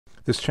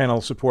This channel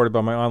is supported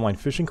by my online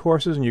fishing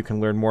courses, and you can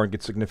learn more and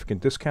get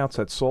significant discounts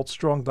at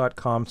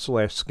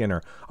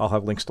saltstrong.com/Skinner. I'll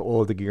have links to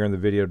all of the gear in the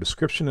video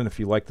description, and if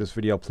you like this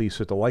video, please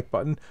hit the like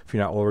button. If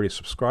you're not already a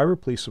subscriber,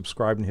 please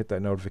subscribe and hit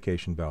that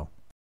notification bell.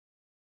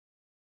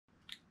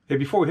 Hey,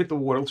 before we hit the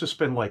water, let's just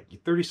spend like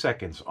 30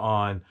 seconds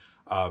on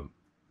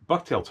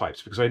bucktail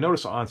types, because I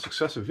notice on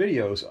successive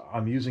videos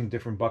I'm using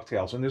different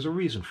bucktails, and there's a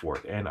reason for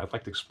it, and I'd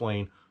like to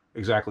explain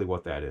exactly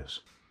what that is.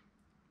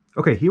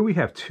 Okay, here we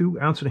have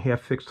 2.5 ounce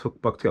fixed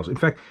hook bucktails. In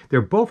fact,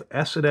 they're both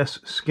S&S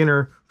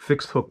Skinner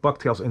fixed hook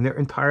bucktails, and they're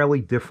entirely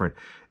different.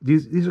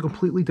 These are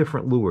completely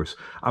different lures.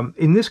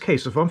 In this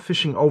case, if I'm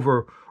fishing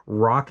over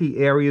rocky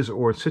areas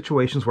or in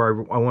situations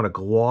where I want to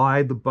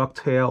glide the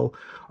bucktail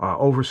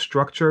over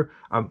structure,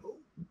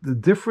 the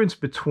difference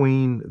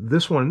between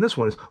this one and this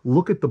one is,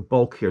 look at the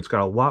bulk here. It's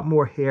got a lot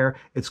more hair.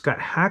 It's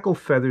got hackle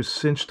feathers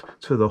cinched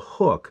to the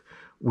hook,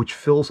 which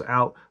fills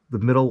out the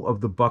middle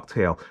of the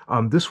bucktail.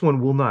 This one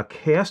will not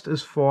cast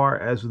as far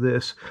as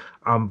this,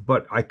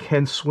 but I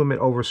can swim it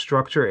over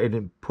structure, and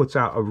it puts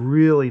out a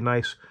really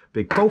nice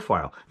big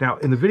profile. Now,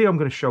 in the video I'm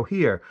going to show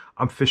here,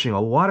 I'm fishing a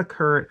lot of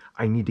current.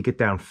 I need to get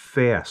down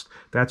fast.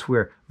 That's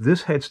where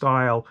this head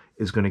style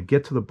is going to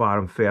get to the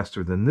bottom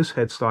faster than this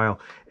head style.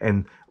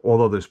 And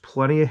although there's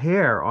plenty of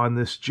hair on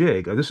this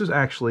jig, this is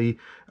actually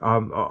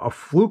a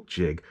fluke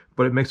jig,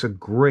 but it makes a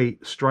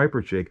great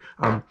striper jig.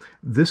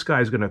 This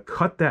guy's going to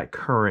cut that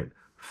current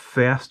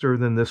faster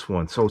than this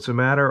one. So it's a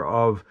matter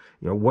of,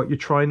 what you're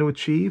trying to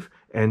achieve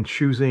and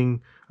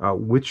choosing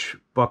which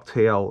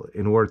bucktail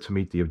in order to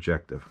meet the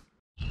objective.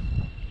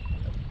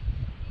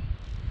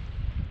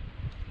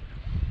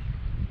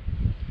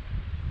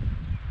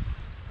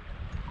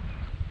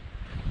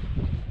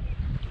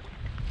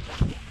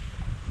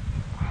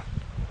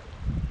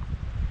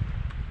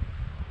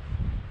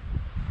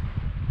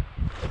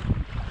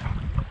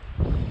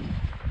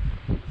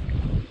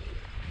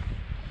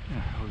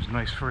 That was a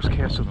nice first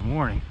cast of the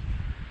morning.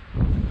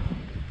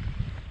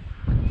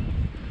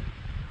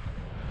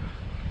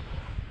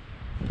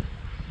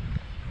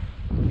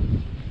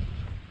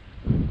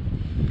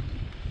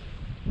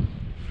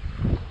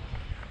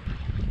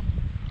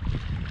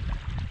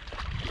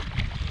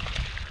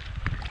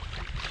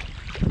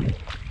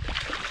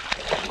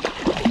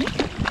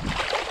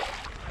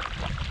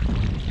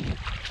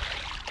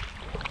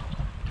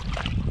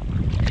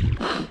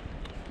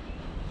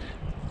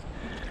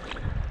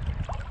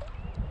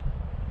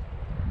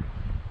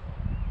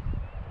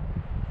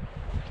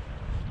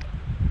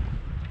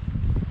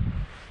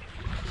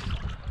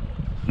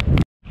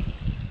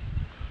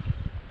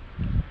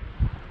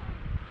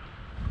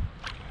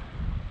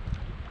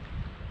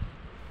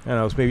 And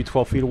I was maybe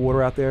 12 feet of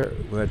water out there.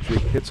 When that jig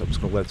hits, I'm just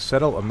going to let it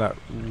settle. I'm not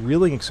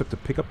reeling except to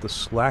pick up the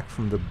slack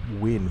from the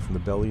wind, from the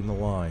belly and the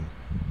line.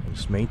 And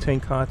just maintain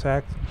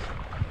contact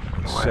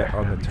and set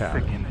on the tap.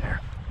 In there.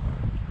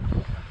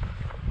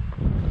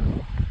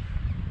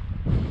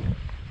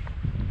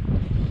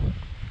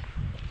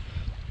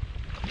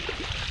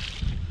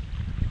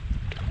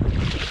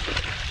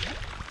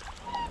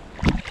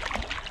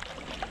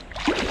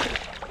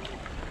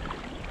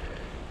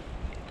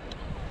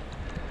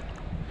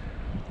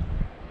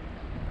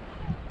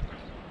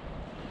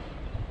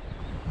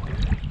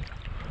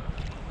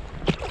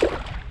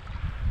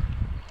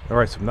 All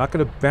right, so I'm not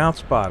going to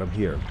bounce bottom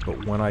here,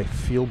 but when I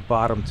feel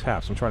bottom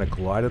taps, I'm trying to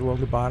glide it along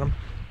the bottom.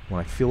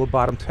 When I feel a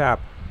bottom tap,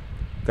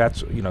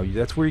 that's where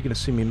you're going to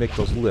see me make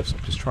those lifts. I'm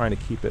just trying to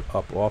keep it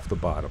up off the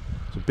bottom.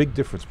 There's a big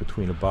difference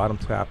between a bottom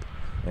tap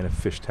and a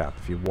fish tap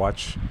if you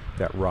watch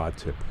that rod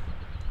tip.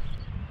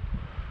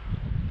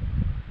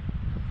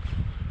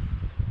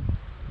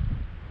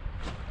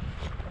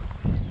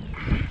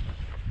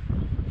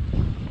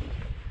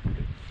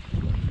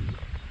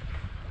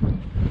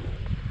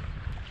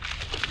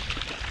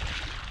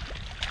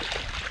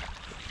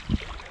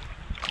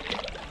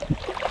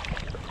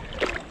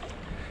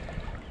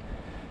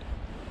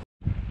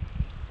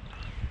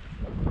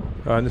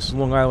 And this is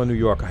Long Island, New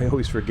York. I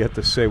always forget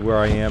to say where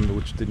I am,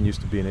 which didn't used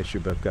to be an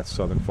issue, but I've got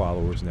southern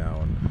followers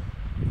now, and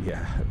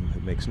yeah,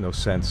 it makes no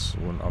sense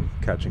when I'm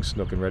catching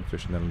snook and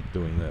redfish and then I'm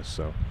doing this.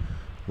 So,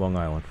 Long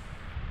Island.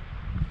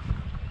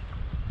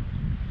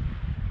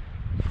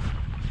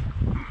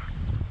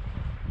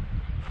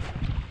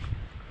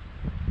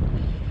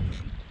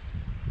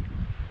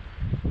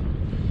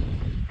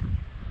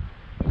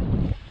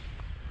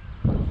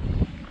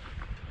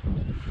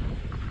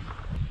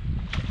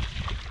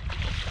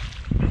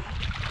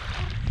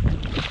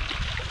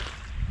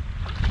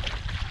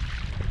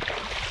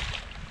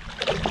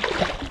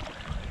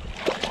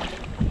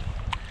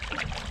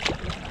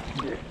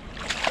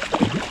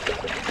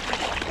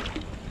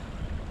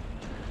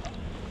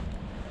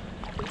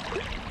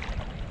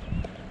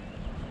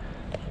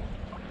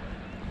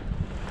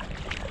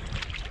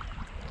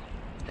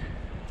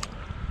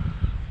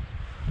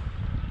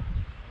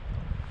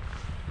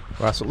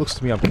 Wow, so it looks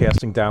to me I'm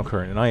casting down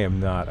current, and I am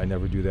not. I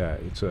never do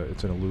that. It's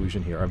an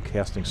illusion here. I'm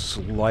casting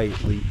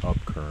slightly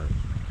up current.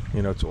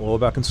 You know, it's all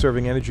about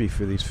conserving energy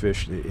for these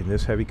fish. In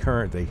this heavy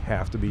current, they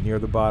have to be near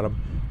the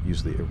bottom,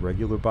 use the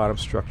irregular bottom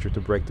structure to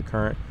break the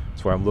current.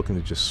 That's why I'm looking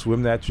to just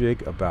swim that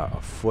jig about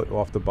a foot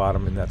off the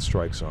bottom in that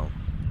strike zone.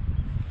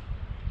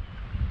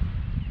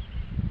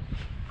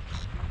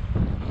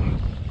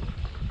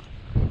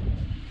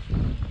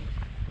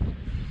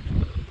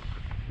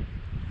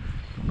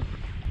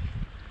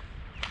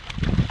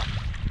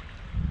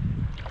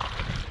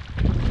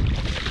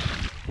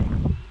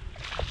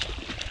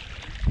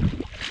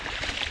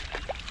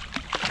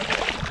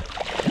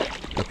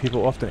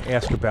 People often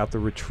ask about the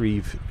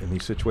retrieve in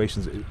these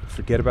situations.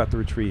 Forget about the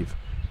retrieve.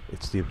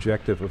 It's the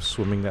objective of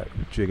swimming that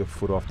jig a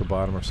foot off the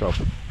bottom or so.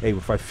 Hey,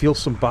 if I feel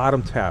some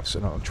bottom taps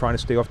and I'm trying to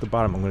stay off the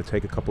bottom, I'm going to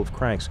take a couple of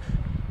cranks.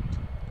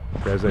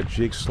 As that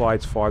jig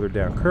slides farther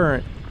down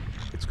current,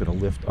 it's going to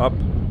lift up,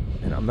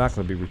 and I'm not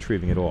going to be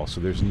retrieving at all.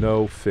 So there's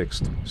no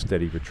fixed,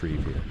 steady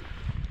retrieve here.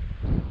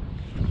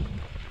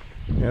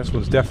 Yeah, this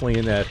one's definitely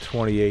in that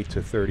 28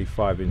 to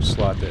 35 inch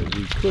slot that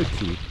we could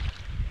keep.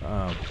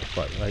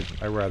 But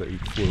I rather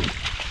eat fluke,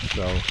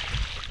 so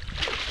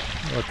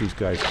I'll let these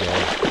guys go.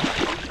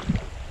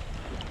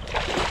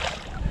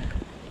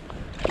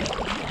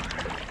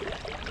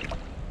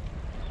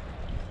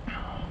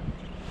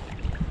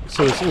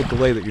 So this little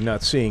delay that you're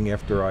not seeing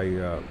after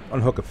I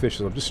unhook a fish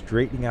is I'm just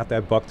straightening out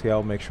that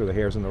bucktail, make sure the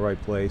hair's in the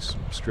right place,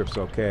 strip's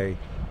okay,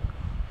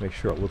 make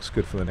sure it looks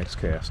good for the next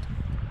cast.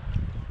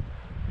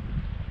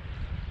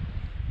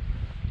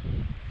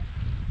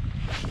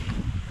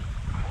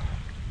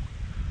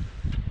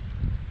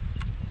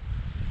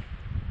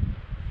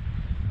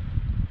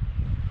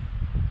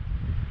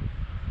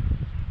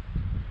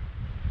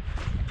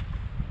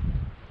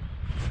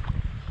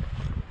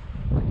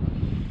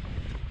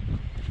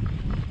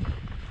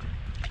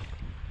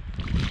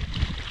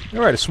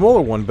 Alright, a smaller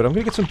one, but I'm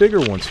going to get some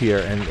bigger ones here.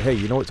 And hey,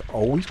 you know, it's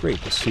always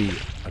great to see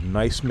a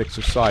nice mix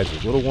of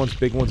sizes. Little ones,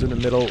 big ones in the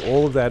middle.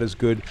 All of that is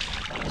good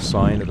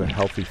sign of a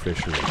healthy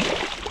fishery.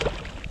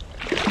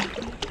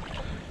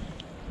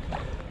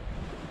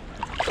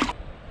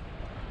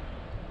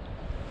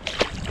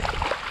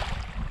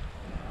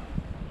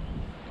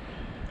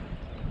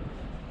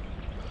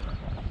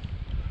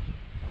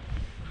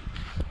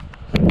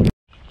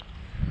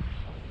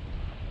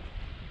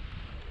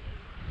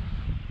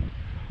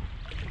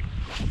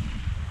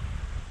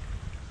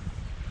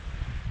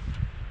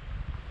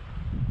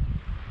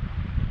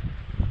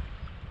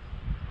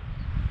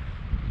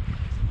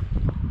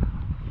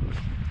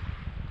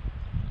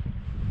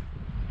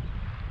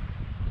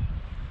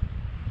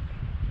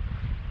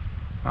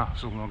 Ah,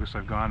 so the longest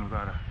I've gone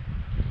without a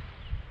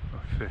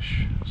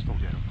fish. I'll still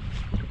get him.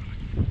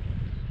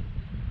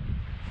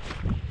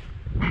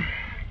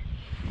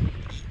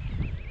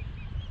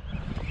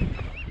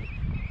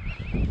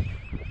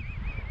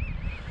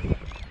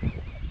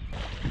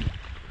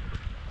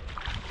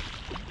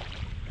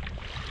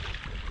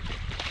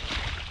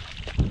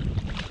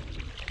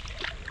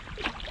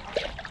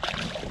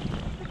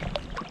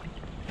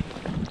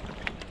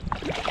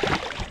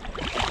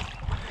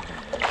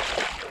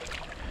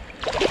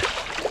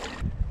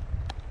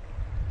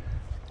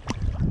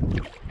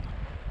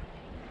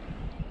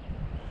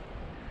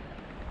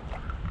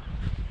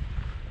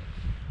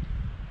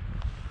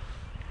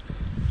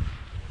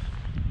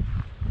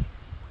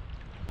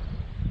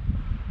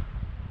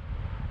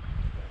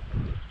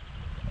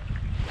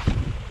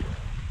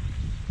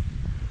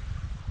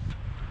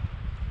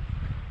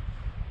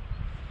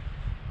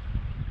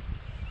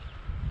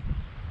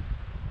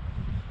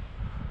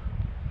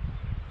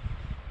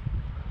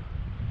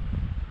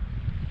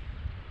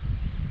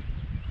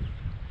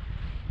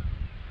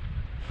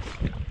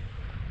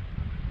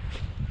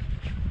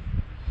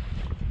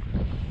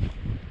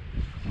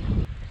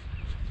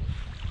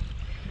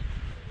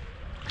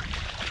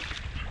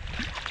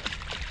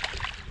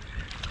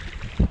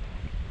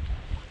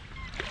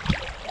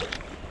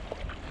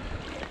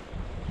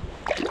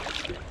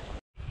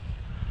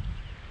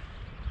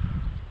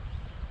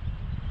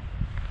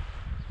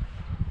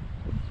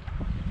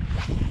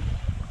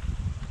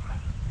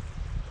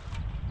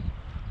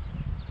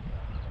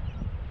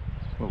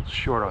 A little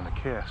short on the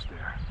cast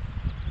there.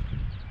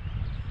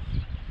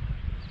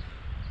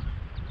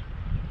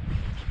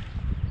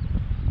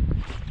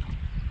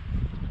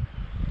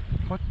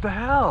 What the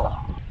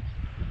hell?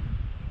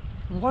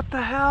 What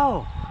the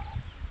hell?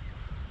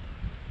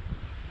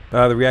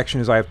 The reaction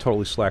is I have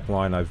totally slack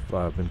line. I've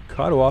been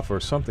cut off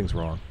or something's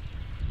wrong.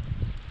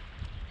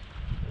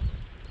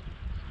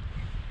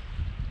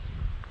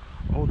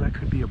 Oh, that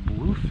could be a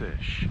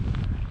bluefish.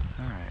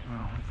 Alright,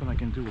 well, nothing I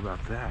can do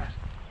about that.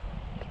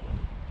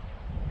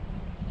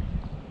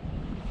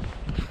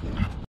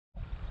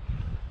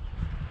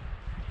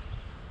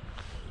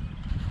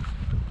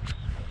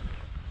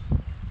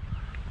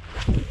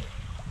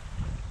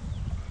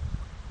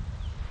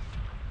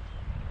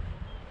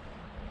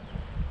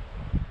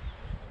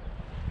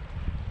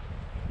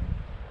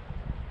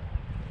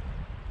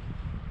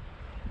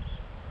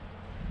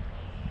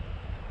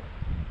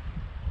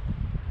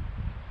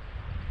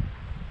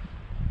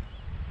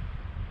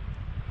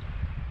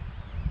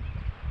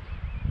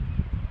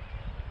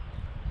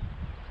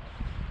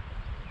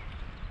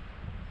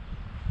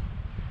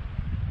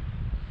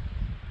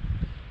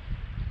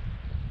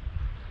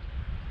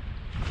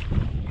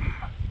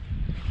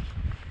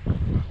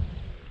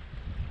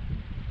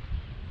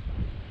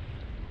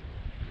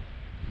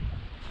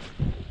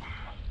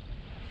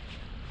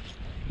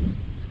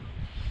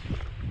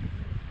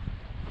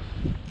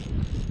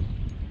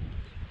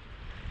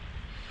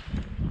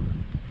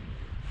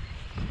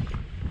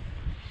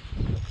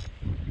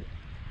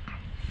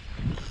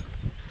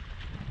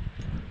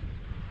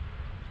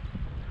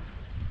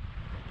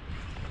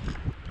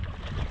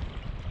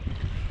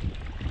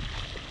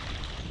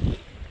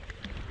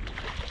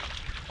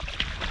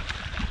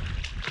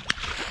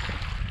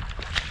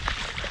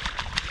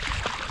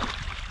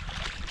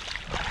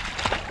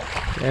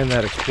 And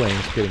that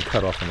explains getting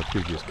cut off on the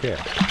previous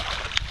cast.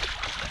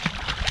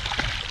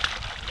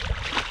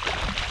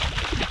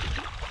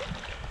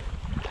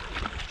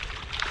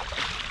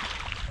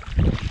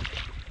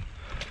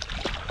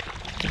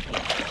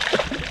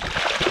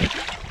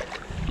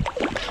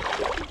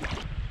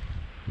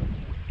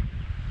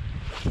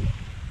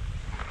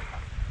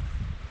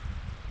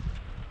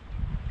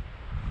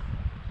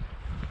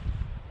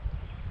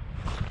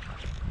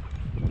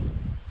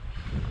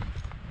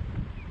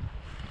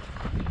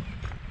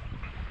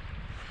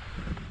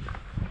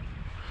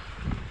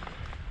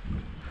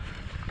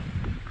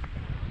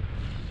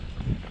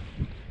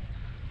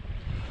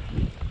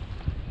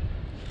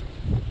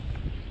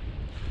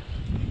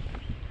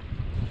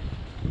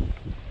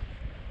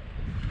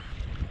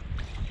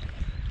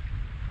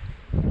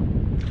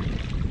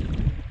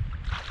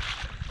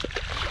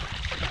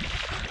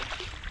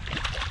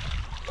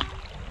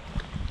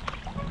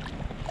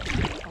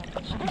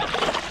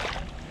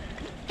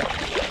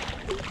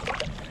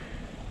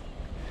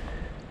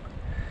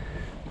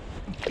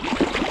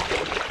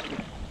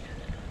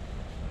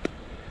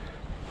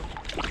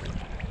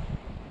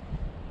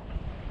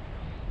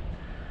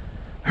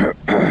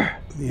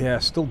 Yeah,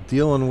 still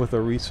dealing with a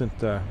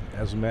recent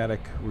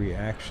asthmatic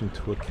reaction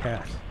to a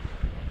cat.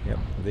 Yep,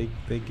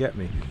 they get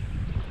me.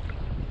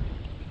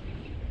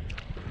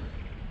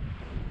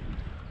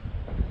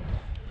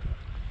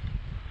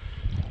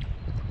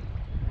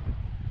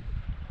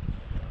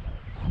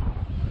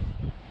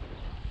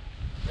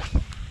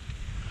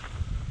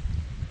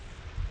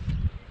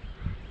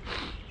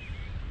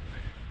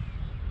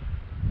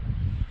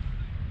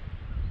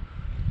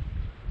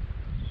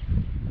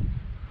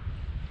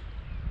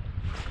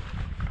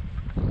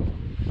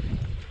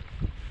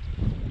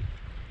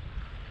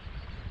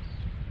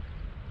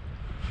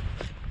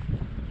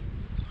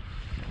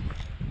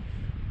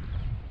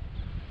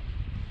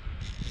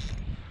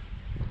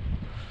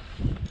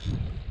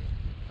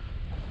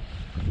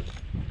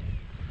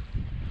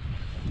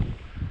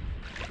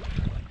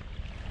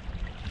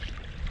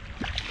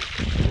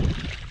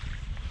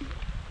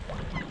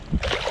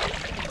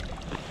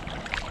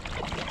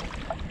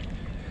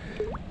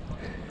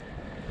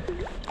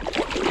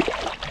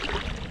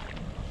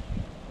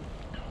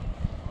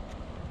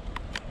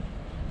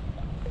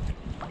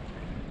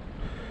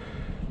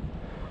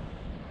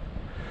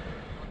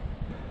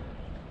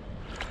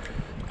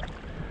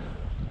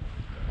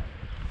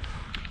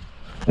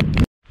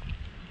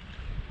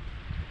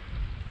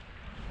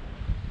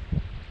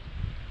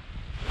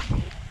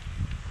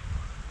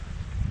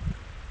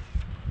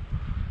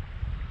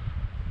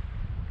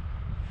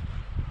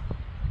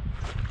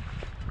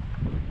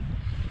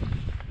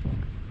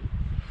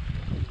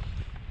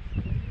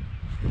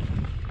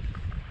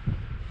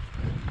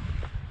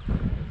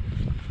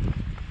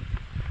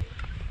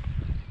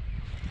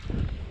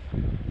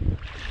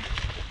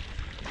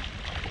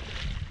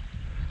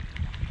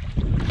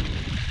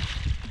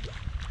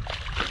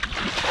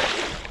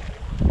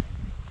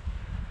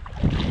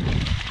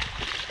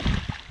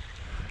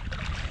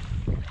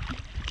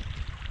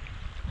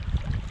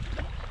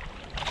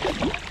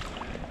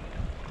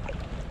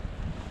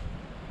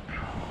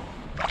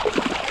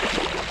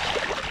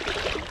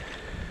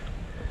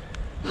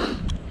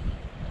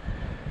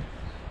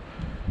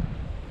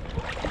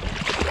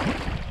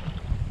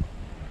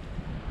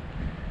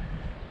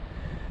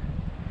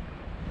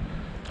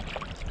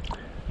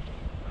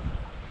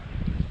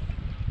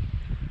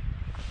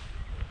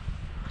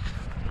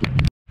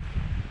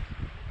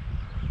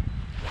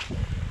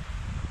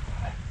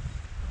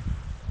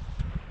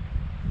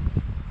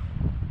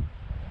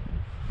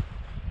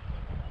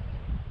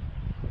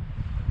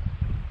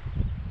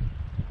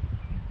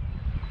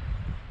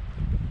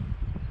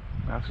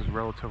 This is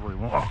relatively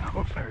long.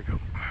 Oh, there we go.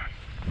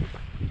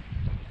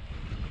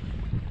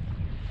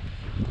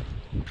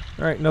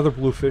 Alright, another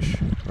bluefish.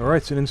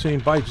 Alright, it's an insane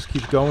bite. Just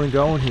keeps going and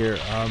going here.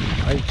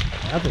 I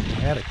haven't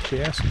had a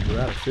cast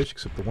without a fish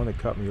except the one that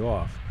cut me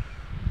off.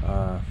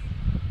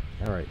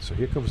 Alright, so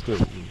here comes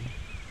the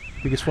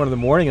biggest one of the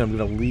morning, and I'm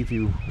going to leave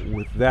you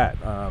with that.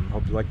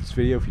 Hope you liked this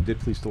video. If you did,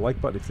 please hit the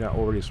like button. If you're not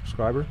already a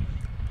subscriber,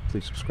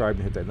 please subscribe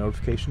and hit that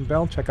notification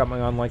bell. Check out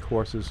my online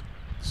courses,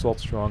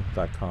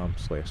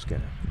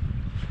 saltstrong.com/skinner.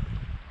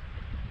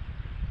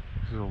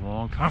 This is a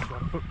long time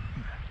ago.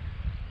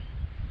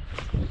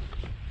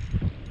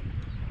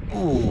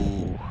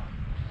 Ooh.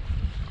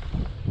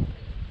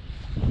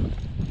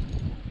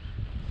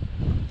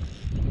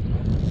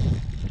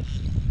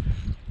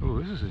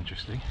 Ooh, this is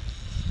interesting.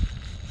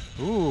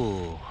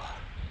 Ooh.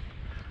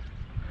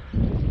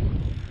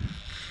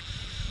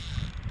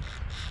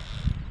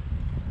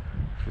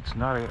 If it's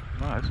not a...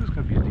 No, this is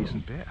going to be a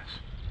decent bass.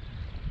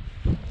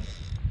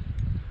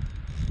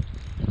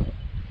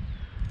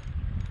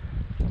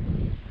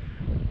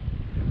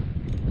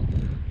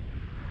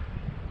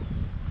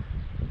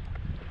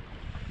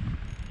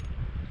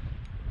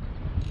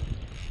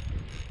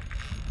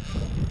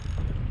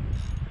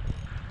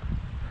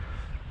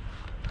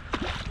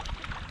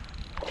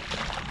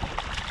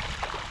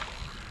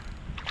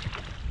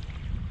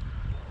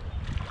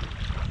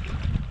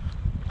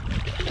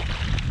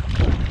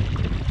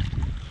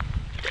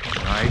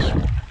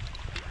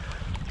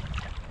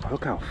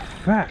 look how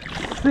fat,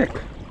 thick.